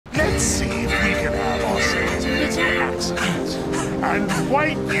Let's see if we can have ourselves a little accident and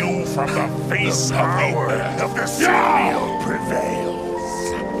wipe you from the face of the earth. Of the Cereal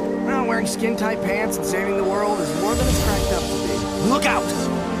prevails. Well, wearing skin-tight pants and saving the world is more than it's cracked up to be. Look out!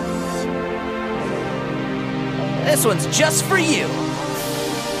 This one's just for you.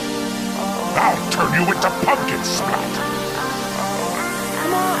 I'll turn you into pumpkin splat.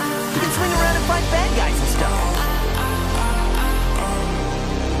 Come on, you can swing around and fight bad guys and stuff.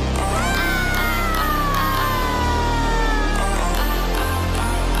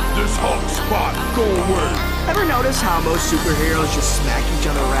 This Hulk spot, go away. Ever notice how most superheroes just smack each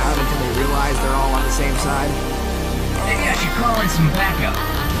other around until they realize they're all on the same side? Maybe I should call in some backup.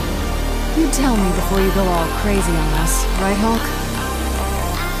 You tell me before you go all crazy on us, right, Hulk?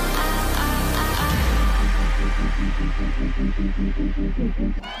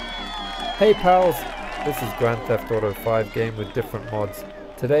 Hey pals, this is Grand Theft Auto 5 game with different mods.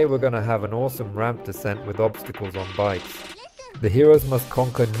 Today we're gonna have an awesome ramp descent with obstacles on bikes. The heroes must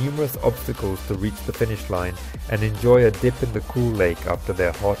conquer numerous obstacles to reach the finish line and enjoy a dip in the cool lake after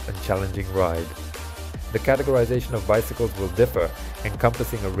their hot and challenging ride. The categorization of bicycles will differ,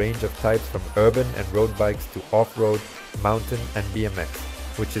 encompassing a range of types from urban and road bikes to off-road, mountain and BMX,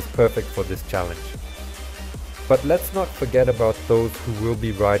 which is perfect for this challenge. But let's not forget about those who will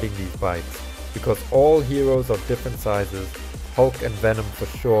be riding these bikes, because all heroes of different sizes, Hulk and Venom for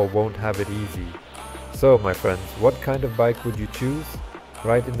sure won't have it easy. So my friends, what kind of bike would you choose?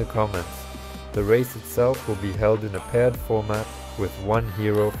 Write in the comments. The race itself will be held in a paired format with one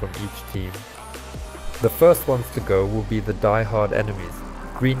hero from each team. The first ones to go will be the die-hard enemies,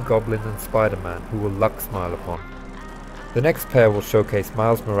 Green Goblin and Spiderman, who will luck smile upon. The next pair will showcase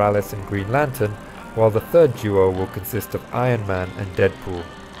Miles Morales and Green Lantern, while the third duo will consist of Ironman and Deadpool.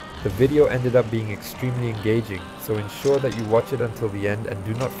 The video ended up being extremely engaging, so ensure that you watch it until the end and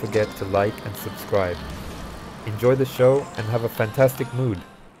do not forget to like and subscribe. Enjoy the show and have a fantastic mood.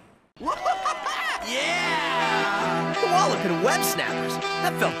 Yeah! Walloping web snappers.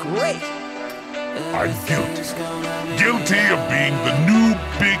 That felt great. I'm guilty. Guilty of being the new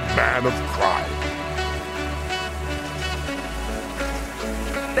big man of crime.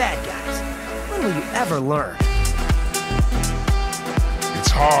 Bad guys. When will you ever learn?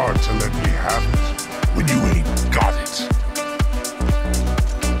 It's hard to let me have it when you ain't got it.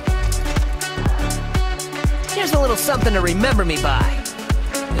 Here's a little something to remember me by.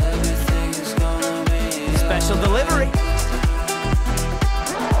 Special delivery.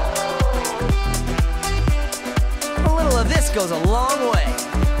 A little of this goes a long way.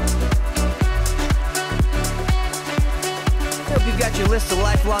 Hope you've got your list of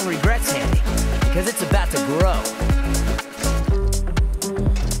lifelong regrets handy, because it's about to grow.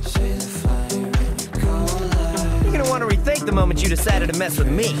 You're gonna want to rethink the moment you decided to mess with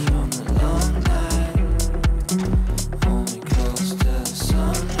me.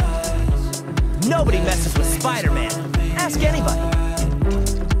 Nobody messes with Spiderman. Ask anybody.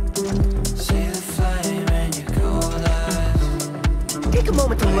 Take a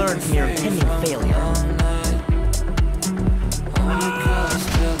moment to learn from your impending failure.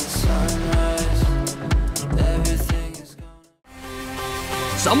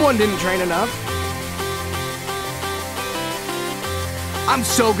 Someone didn't train enough. I'm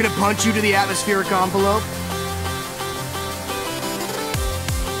so gonna punch you to the atmospheric envelope.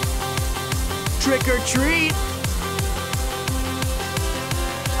 Trick or treat.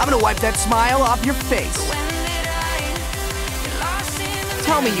 I'm gonna wipe that smile off your face.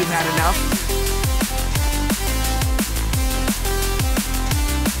 Tell me you've had enough.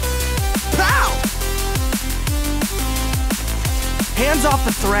 Pow! Hands off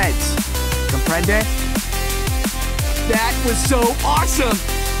the threads. Comprende? That was so awesome!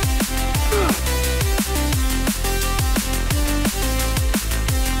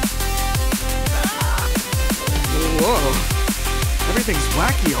 Whoa. Everything's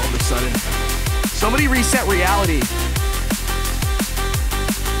wacky all of a sudden. Somebody reset reality.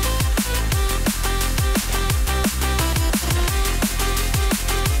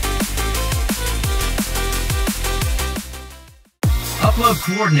 Upload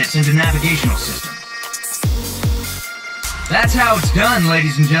coordinates into navigational system. That's how it's done,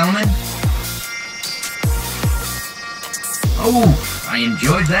 ladies and gentlemen. Oh, I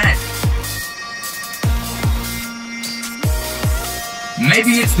enjoyed that.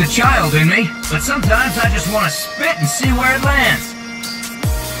 Maybe it's the child in me, but sometimes I just want to spit and see where it lands.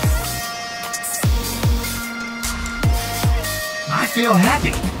 I feel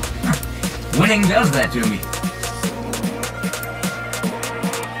happy. Winning does that to me.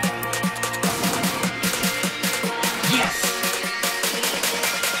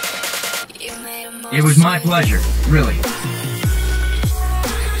 It was my pleasure, really.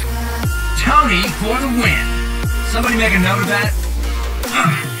 Tony for the win. Somebody make a note of that.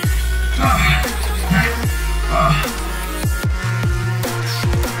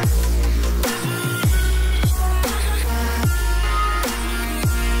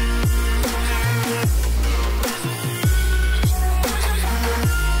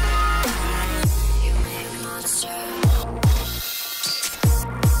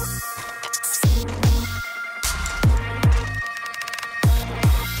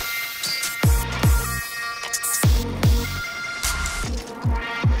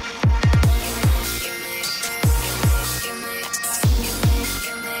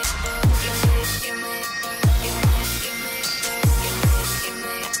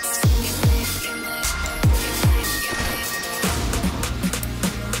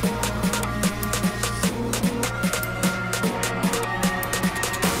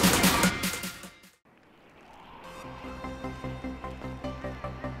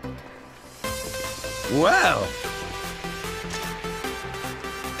 Well.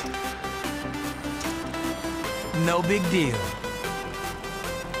 No big deal.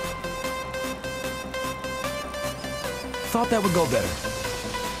 Thought that would go better.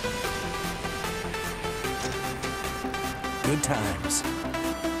 Good times.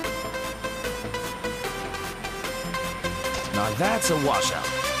 Now that's a washout.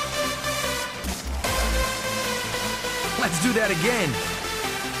 Let's do that again.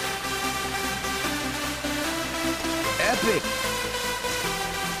 Epic.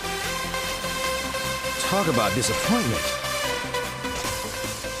 Talk about disappointment.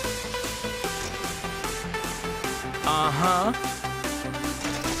 Uh-huh.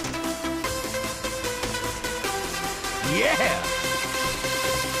 Yeah!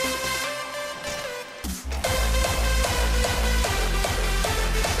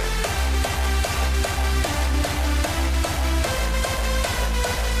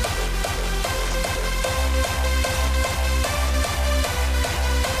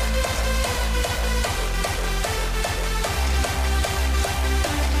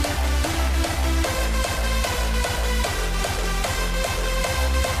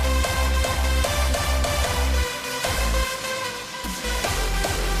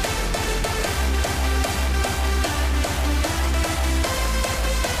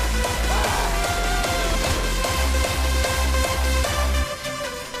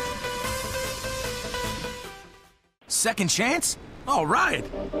 Second chance? All right.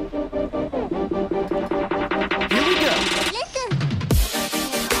 Here we go. Listen.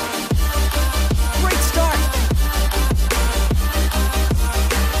 Great start.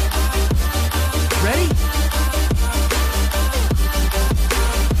 Ready?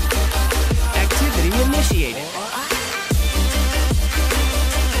 Activity initiated.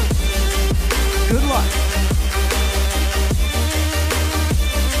 Good luck.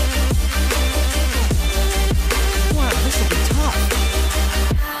 This will be tough.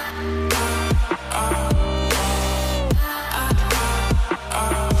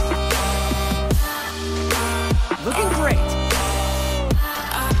 Looking great.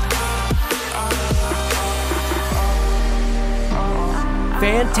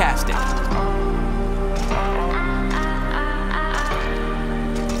 Fantastic.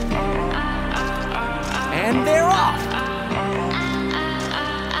 And they're off.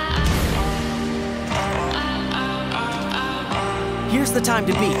 Here's the time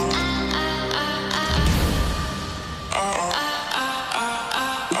to beat.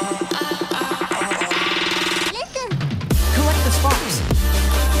 Listen. Collect the sparks.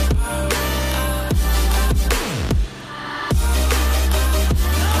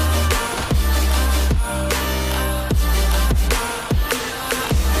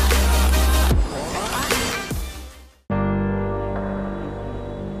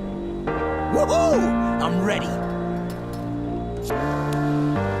 Woohoo! I'm ready.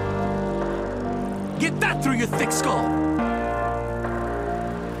 Get that through your thick skull!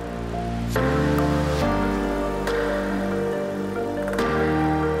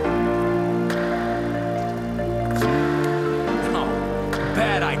 Oh,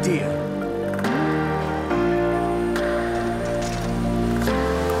 bad idea.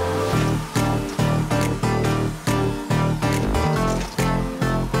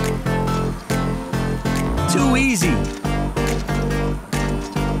 Too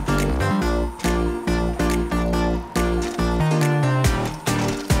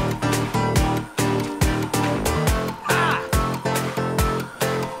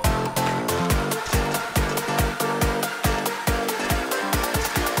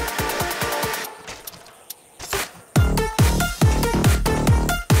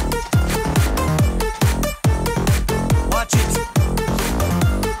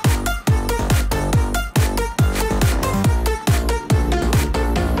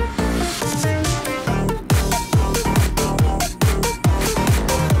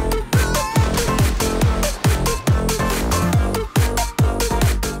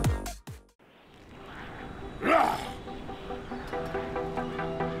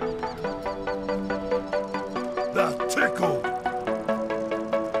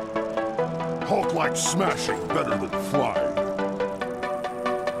Hulk likes smashing better than flying.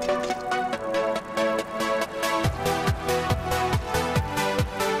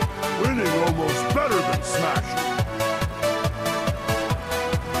 Winning almost better than smashing.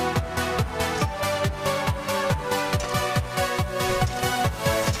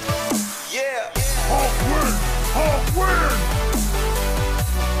 Yeah! Hulk win! Hulk win!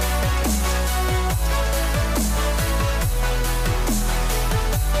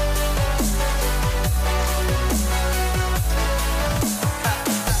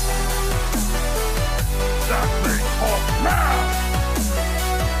 That makes Hulk mad!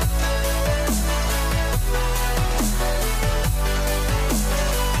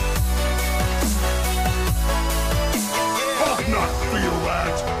 Hulk not feel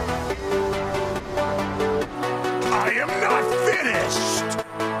that! I am not finished!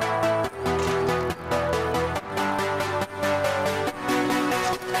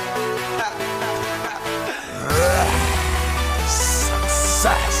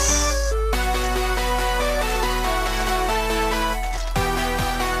 Success!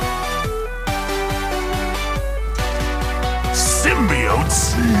 Symbiotes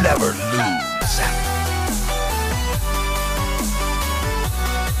never lose.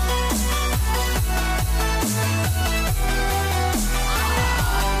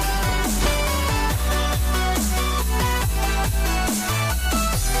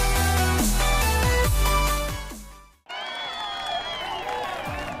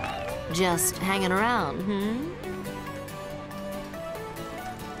 Just hanging around, hmm?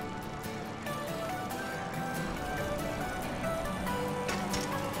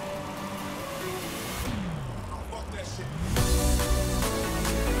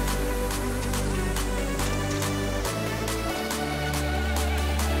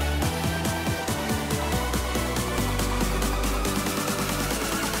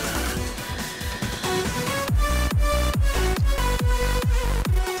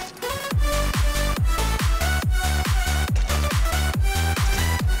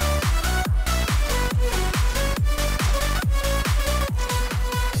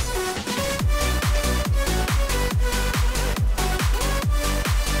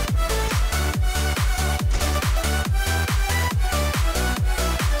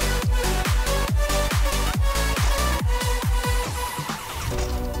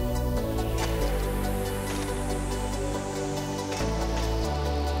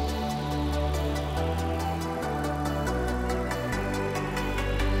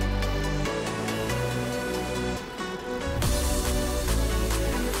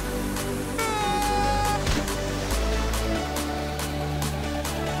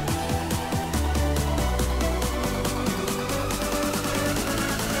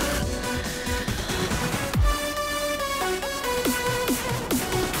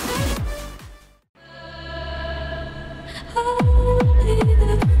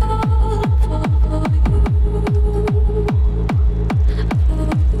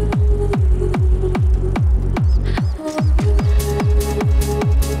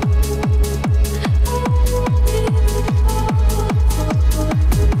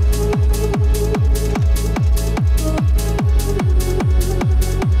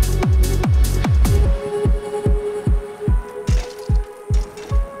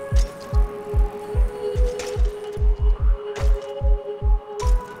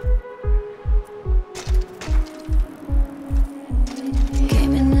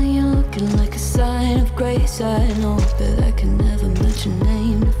 I know, but I can never match your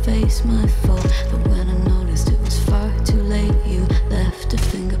name to face my fault. But when I noticed it was far too late, you left a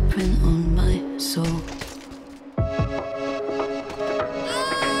fingerprint on my soul.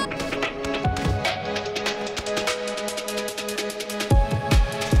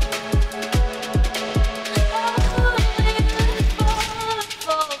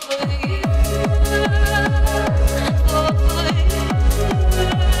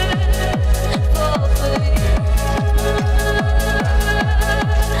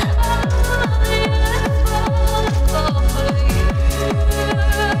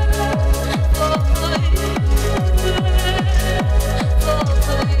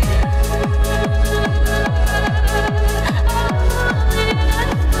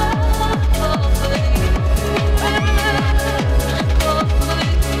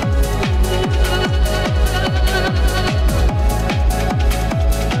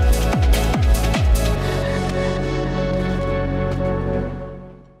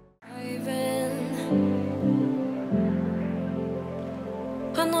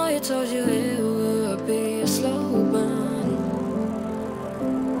 I know you told you it